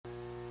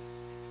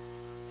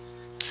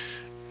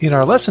In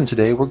our lesson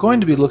today, we're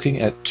going to be looking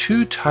at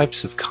two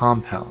types of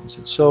compounds.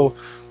 And so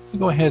I'll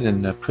go ahead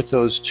and put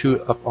those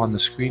two up on the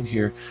screen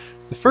here.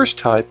 The first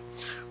type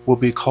will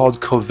be called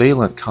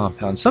covalent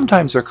compounds.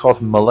 Sometimes they're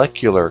called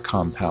molecular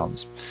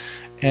compounds.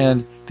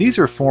 And these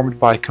are formed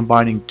by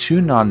combining two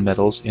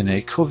nonmetals in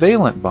a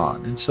covalent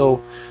bond. And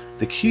so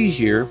the key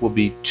here will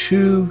be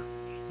two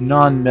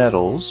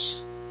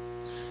nonmetals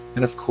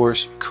and of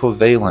course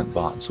covalent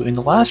bonds. So in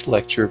the last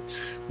lecture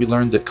we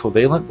learned that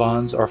covalent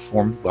bonds are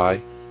formed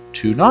by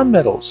two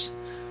nonmetals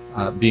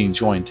being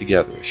joined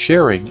together,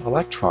 sharing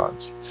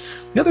electrons.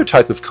 The other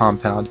type of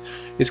compound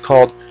is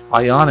called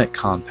ionic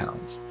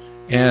compounds.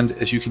 And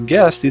as you can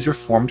guess, these are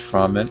formed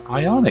from an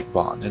ionic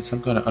bond. And so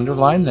I'm going to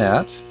underline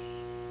that.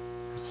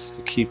 That's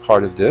a key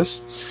part of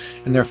this.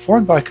 And they're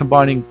formed by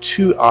combining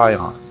two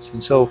ions.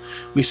 And so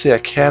we say a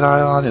cation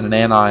and an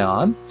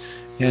anion.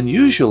 And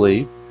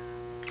usually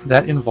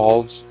that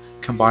involves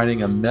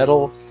combining a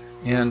metal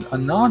and a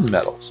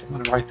nonmetal. So I'm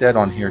going to write that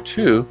on here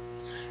too.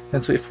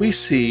 And so if we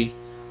see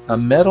a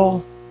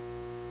metal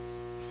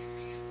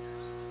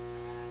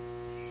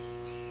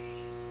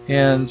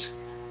and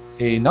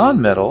a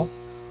nonmetal,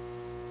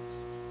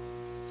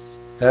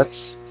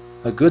 that's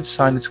a good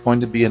sign it's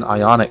going to be an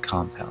ionic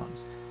compound.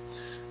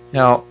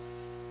 Now,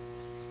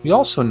 we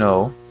also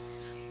know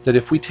that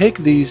if we take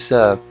these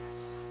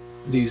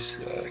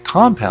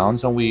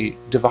compounds and we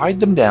divide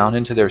them down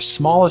into their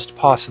smallest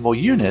possible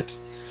unit,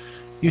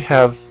 you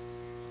have,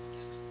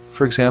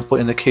 for example,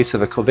 in the case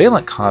of a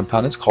covalent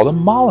compound, it's called a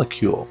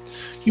molecule.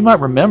 You might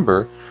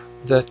remember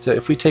that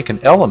if we take an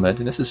element,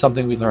 and this is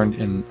something we learned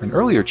in an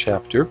earlier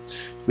chapter,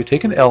 if we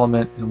take an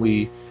element and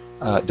we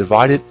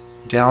divide it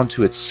down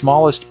to its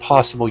smallest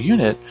possible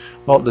unit,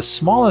 well, the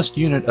smallest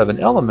unit of an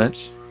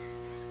element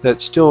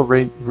that still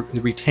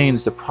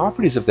retains the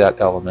properties of that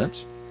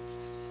element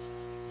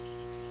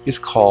is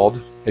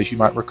called, as you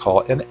might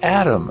recall, an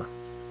atom.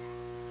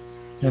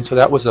 And so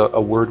that was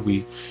a word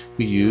we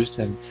used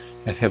and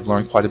have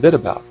learned quite a bit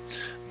about.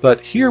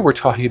 But here we're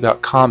talking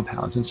about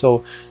compounds, and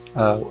so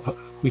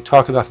we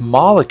talk about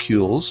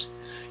molecules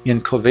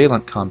in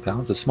covalent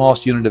compounds. The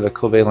smallest unit of a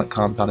covalent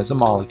compound is a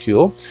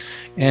molecule,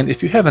 and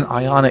if you have an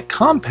ionic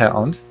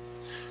compound,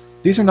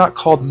 these are not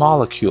called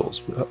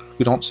molecules.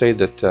 We don't say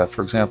that,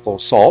 for example,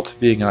 salt,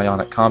 being an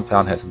ionic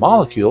compound, has a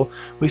molecule.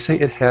 We say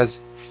it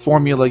has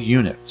formula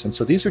units, and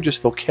so these are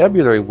just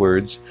vocabulary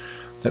words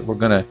that we're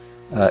going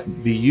to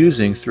be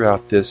using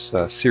throughout this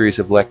series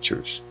of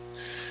lectures.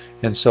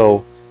 And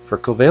so for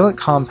covalent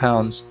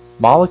compounds,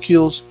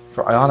 molecules;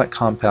 for ionic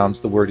compounds,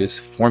 the word is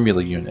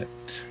formula unit.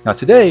 Now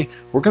today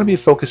we're going to be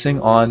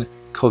focusing on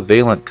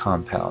covalent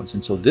compounds,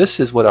 and so this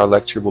is what our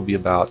lecture will be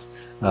about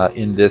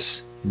in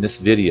this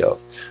video.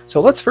 So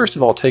let's first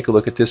of all take a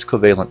look at this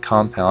covalent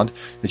compound.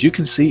 As you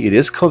can see, it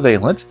is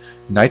covalent.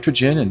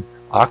 Nitrogen and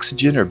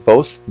oxygen are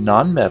both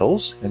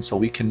nonmetals, and so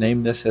we can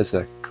name this as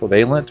a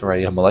covalent or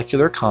a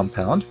molecular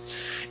compound.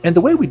 And the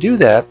way we do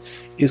that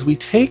is we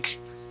take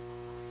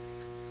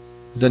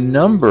the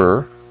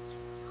number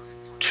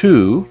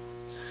 2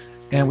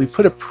 and we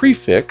put a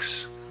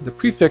prefix. The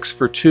prefix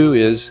for 2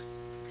 is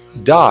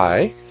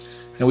di,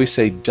 and we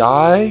say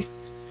dinitrogen,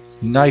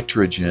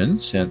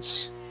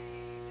 since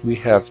we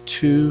have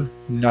 2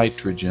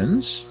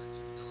 nitrogens.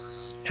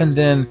 And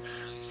then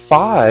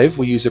 5,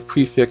 we use a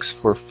prefix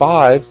for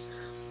 5.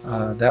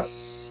 That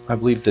I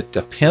believe that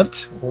a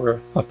pent or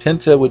a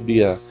penta would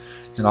be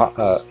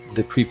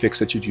the prefix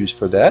that you'd use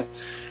for that.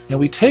 And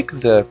we take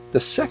the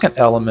second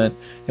element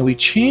and we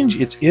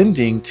change its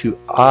ending to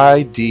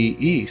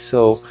IDE.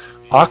 So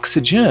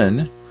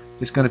oxygen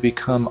is going to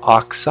become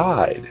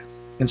oxide.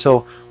 And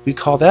so we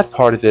call that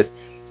part of it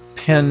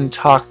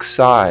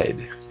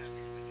pentoxide.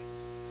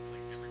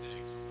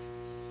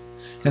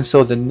 And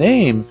so the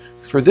name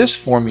for this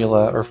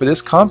formula, or for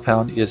this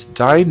compound, is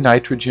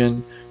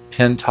dinitrogen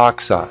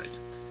pentoxide,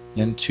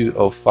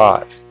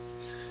 N2O5.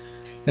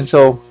 And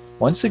so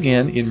once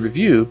again, in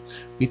review,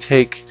 we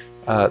take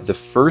the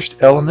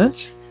first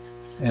element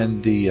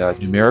and the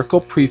numerical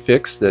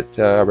prefix that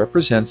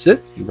represents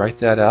it. We write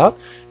that out.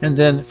 And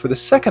then for the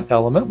second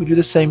element, we do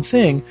the same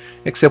thing,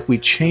 except we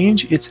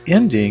change its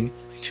ending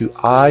to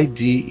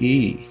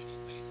IDE.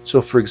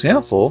 So for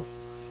example,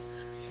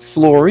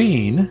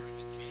 fluorine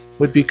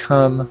would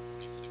become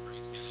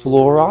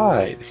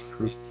fluoride.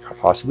 You've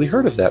possibly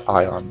heard of that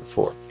ion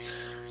before.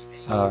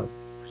 How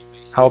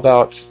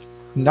about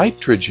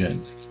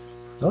nitrogen?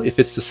 Well, if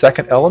it's the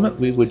second element,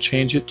 we would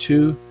change it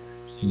to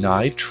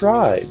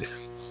nitride.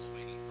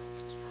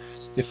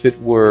 If it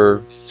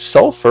were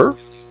sulfur,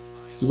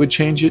 we would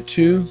change it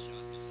to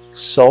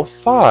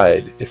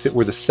sulfide if it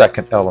were the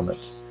second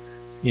element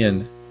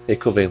in a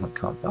covalent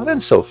compound,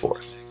 and so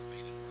forth.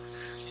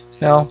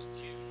 Now,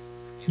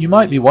 you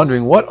might be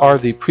wondering, what are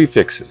the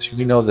prefixes?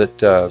 We know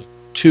that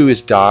 2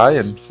 is di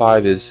and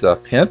 5 is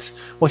pent.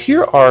 Well,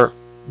 here are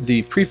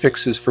the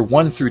prefixes for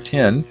 1 through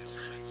 10.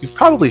 You've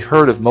probably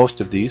heard of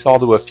most of these,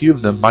 although a few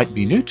of them might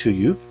be new to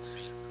you.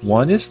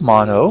 1 is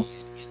mono,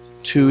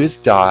 2 is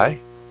di,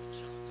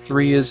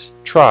 3 is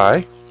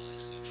tri,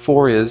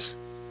 4 is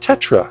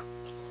tetra.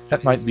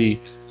 That might be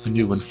a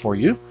new one for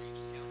you.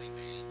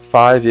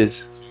 5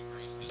 is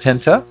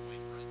penta,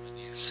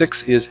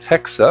 6 is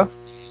hexa,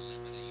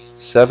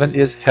 7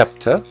 is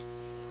hepta,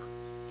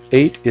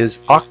 8 is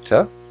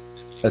octa,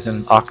 as in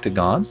an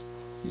octagon.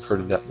 You've heard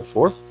of that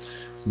before.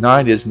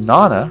 9 is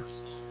nona,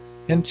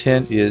 and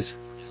 10 is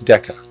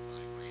deca.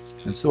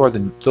 And so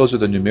those are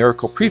the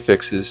numerical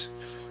prefixes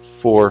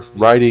for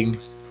writing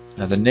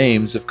the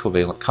names of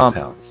covalent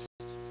compounds.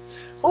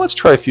 Well, let's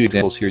try a few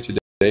examples here today.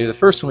 The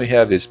first one we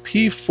have is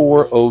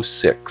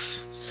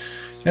P4O6.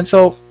 And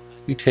so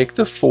we take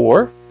the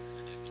 4,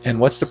 and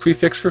what's the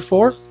prefix for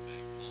 4?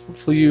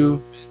 Hopefully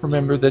you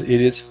remember that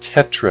it is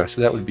tetra.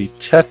 So that would be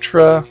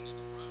tetra,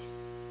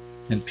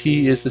 and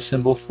P is the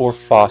symbol for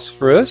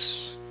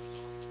phosphorus.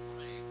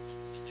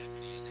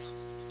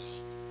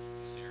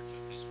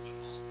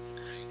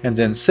 And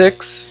then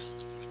 6,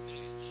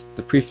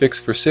 the prefix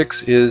for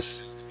 6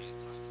 is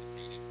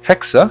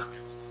hexa.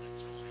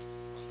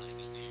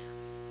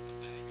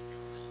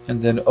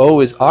 And then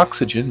O is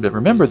oxygen, but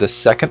remember the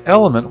second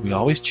element, we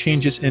always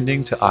change its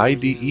ending to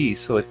IDE,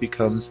 so it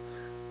becomes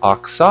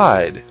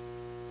oxide.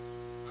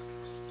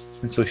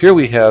 And so here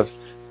we have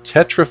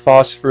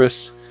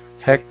tetraphosphorus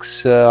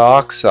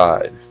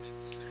hexaoxide.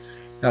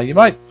 Now you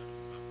might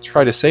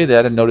try to say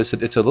that and notice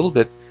that it's a little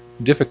bit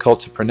difficult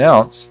to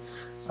pronounce.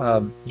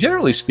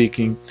 Generally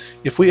speaking,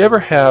 if we ever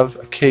have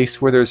a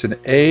case where there's an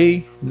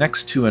A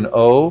next to an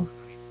O,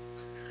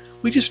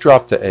 we just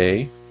drop the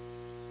A.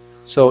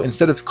 So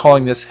instead of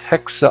calling this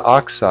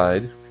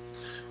hexaoxide,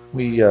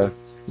 we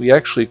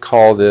actually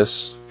call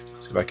this,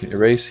 see if I can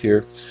erase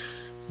here,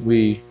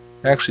 we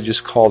actually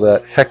just call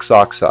that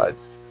hexoxide.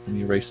 And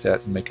you erase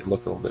that and make it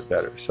look a little bit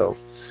better. So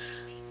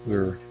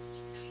we're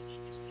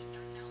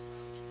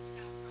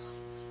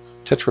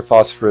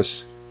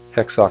tetraphosphorus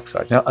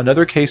hexoxide. Now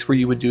another case where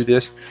you would do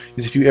this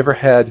is if you ever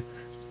had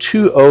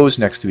 2 O's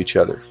next to each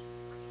other.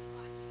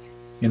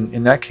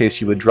 In that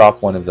case you would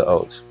drop one of the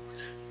O's.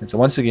 And so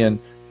once again,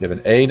 you have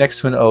an A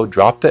next to an O,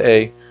 drop the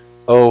A,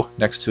 O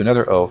next to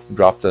another O,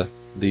 drop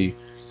the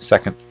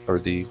second, or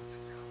the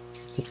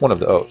one of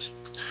the O's.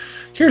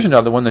 Here's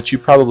another one that you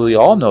probably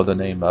all know the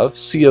name of.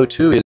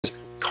 CO2 is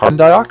carbon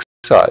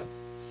dioxide.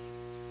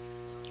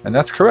 And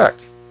that's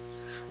correct.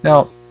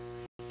 Now,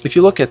 if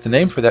you look at the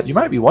name for that, you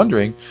might be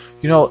wondering,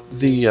 you know,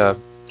 the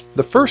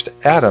first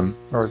atom,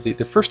 or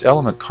the first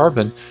element,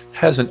 carbon,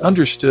 has an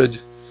understood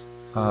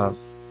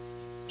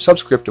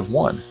subscript of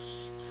 1.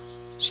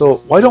 So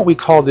why don't we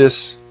call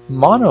this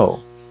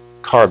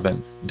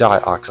monocarbon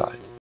dioxide?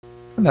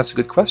 And that's a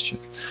good question.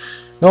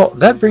 Well,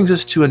 that brings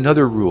us to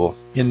another rule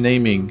in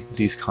naming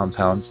these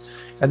compounds,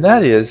 and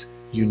that is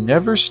you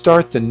never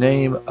start the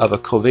name of a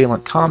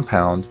covalent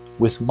compound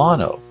with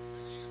mono.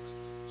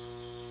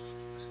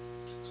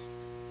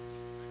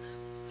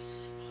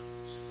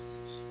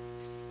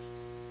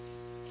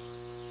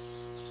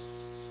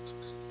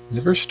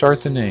 Never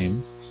start the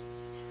name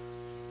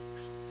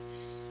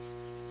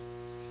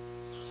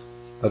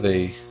of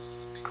a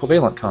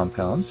covalent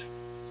compound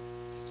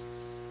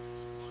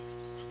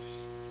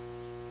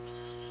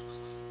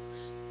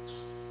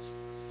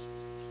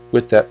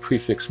with that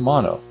prefix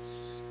mono.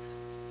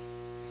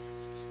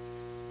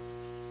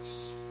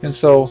 And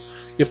so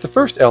if the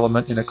first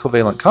element in a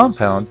covalent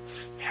compound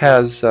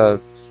has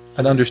an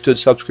understood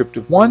subscript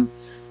of 1,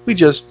 we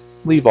just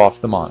leave off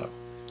the mono.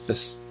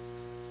 Just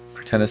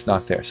pretend it's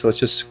not there. So it's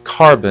just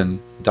carbon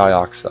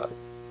dioxide.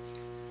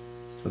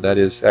 So that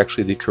is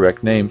actually the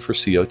correct name for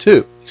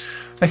CO2.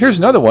 Now here's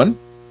another one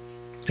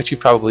that you've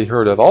probably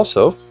heard of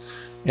also.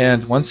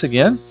 And once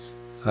again,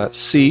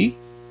 C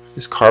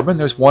is carbon.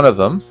 There's one of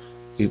them.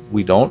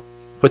 We don't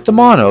put the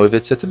mono if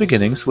it's at the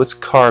beginning, so it's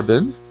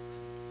carbon.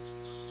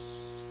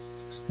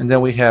 And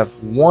then we have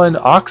 1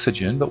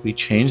 oxygen, but we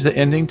change the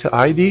ending to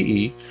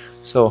IDE.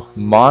 So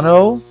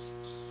mono,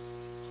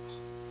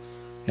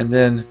 and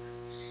then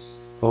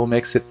O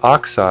makes it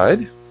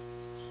oxide.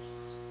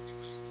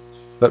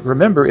 But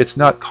remember, it's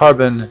not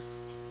carbon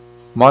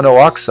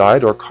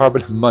monoxide or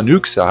carbon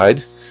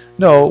monoxide.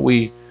 No,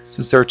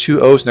 since there are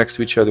 2 O's next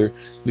to each other,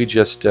 we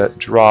just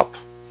drop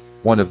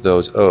one of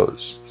those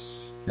O's.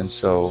 And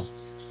so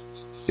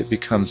it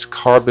becomes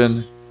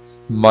carbon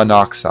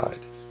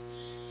monoxide.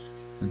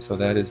 And so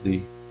that is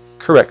the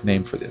correct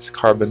name for this,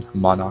 carbon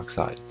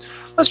monoxide.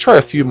 Let's try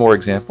a few more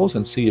examples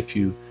and see if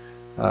you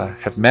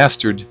have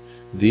mastered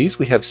these.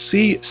 We have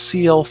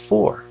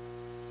CCl4.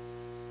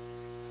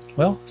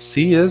 Well,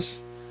 C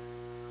is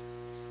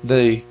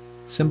the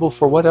symbol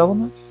for what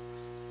element?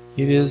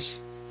 It is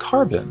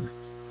carbon.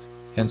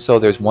 And so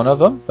there's one of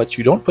them, but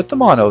you don't put the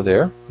mono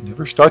there. You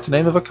never start the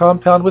name of a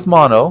compound with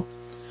mono.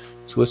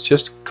 So it's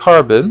just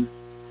carbon.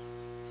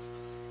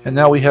 And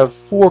now we have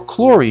 4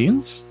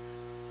 chlorines.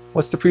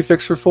 What's the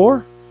prefix for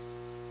 4?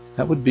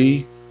 That would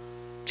be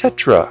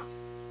tetra.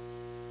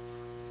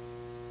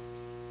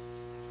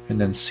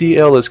 And then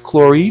Cl is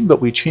chlorine,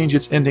 but we change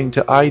its ending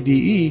to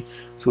IDE,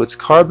 so it's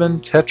carbon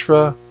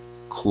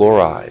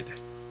tetrachloride.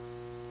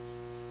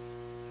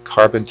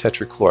 Carbon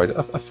tetrachloride,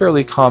 a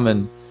fairly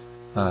common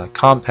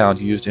compound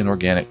used in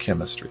organic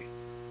chemistry.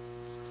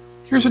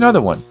 Here's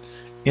another one,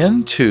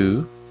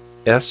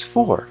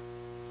 N2S4.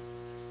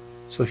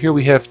 So here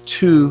we have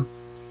two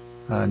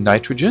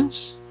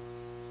nitrogens.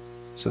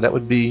 So that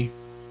would be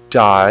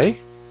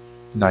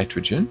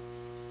dinitrogen.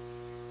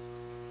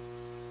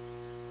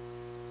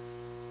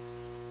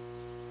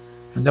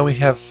 And then we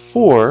have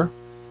 4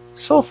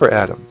 sulfur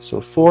atoms. So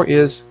 4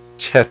 is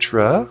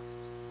tetra.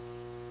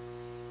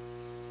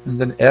 And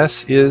then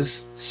S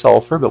is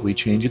sulfur, but we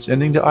change its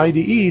ending to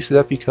IDE, so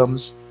that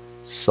becomes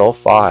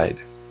sulfide.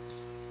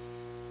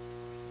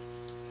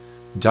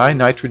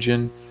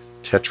 Dinitrogen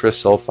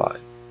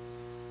tetrasulfide.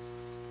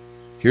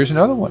 Here's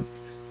another one.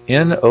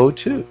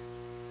 NO2.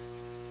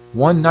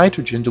 One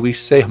nitrogen. Do we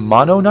say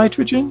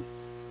mononitrogen?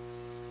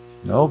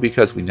 No,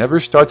 because we never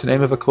start the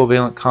name of a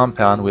covalent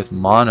compound with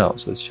mono,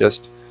 so it's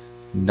just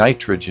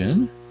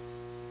nitrogen.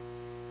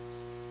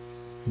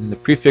 And then the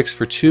prefix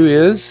for 2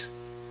 is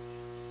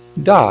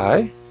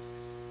di,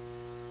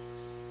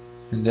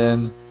 and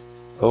then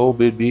O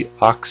would be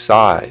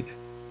oxide.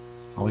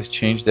 Always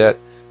change that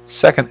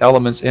second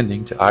element's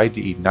ending to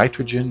IDE,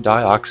 nitrogen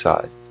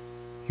dioxide.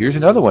 Here's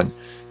another one,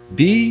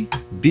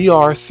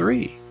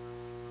 Br3.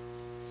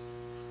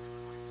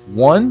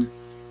 One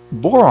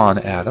boron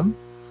atom,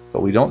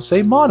 but we don't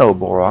say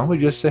monoboron, we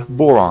just say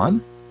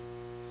boron.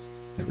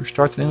 Never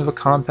start the name of a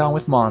compound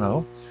with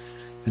mono.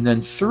 And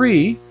then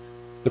 3,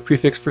 the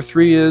prefix for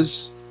 3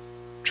 is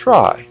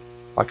tri,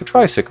 like a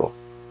tricycle,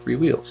 3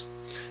 wheels.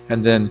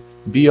 And then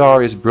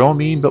Br is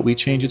bromine, but we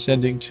change its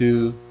ending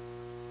to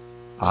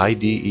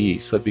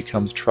IDE, so it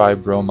becomes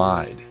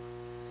tribromide.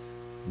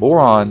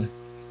 Boron,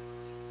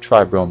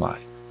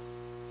 tribromide.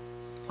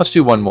 Let's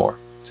do one more.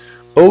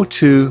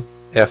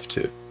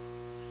 O2F2.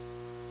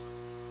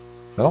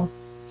 Well,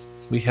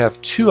 we have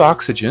 2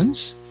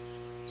 oxygens,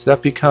 so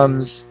that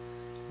becomes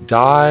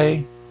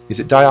is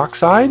it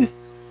dioxide?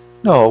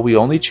 No, we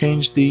only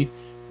changed the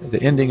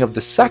ending of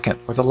the second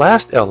or the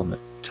last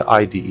element to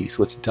IDE,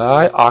 so it's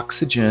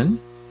dioxygen.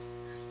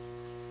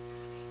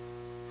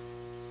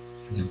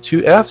 And then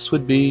 2 F's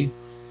would be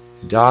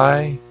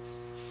difluoride.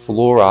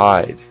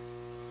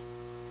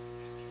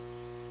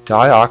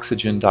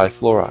 Dioxygen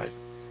difluoride.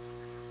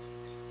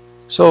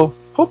 So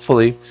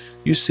hopefully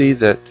you see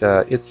that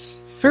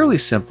it's fairly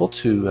simple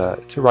to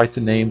write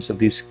the names of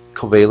these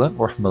covalent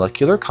or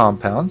molecular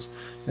compounds,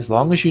 as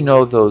long as you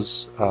know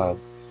those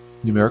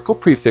numerical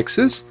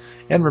prefixes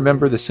and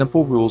remember the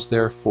simple rules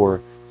there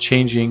for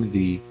changing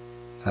the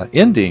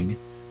ending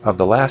of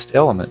the last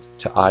element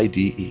to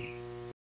IDE.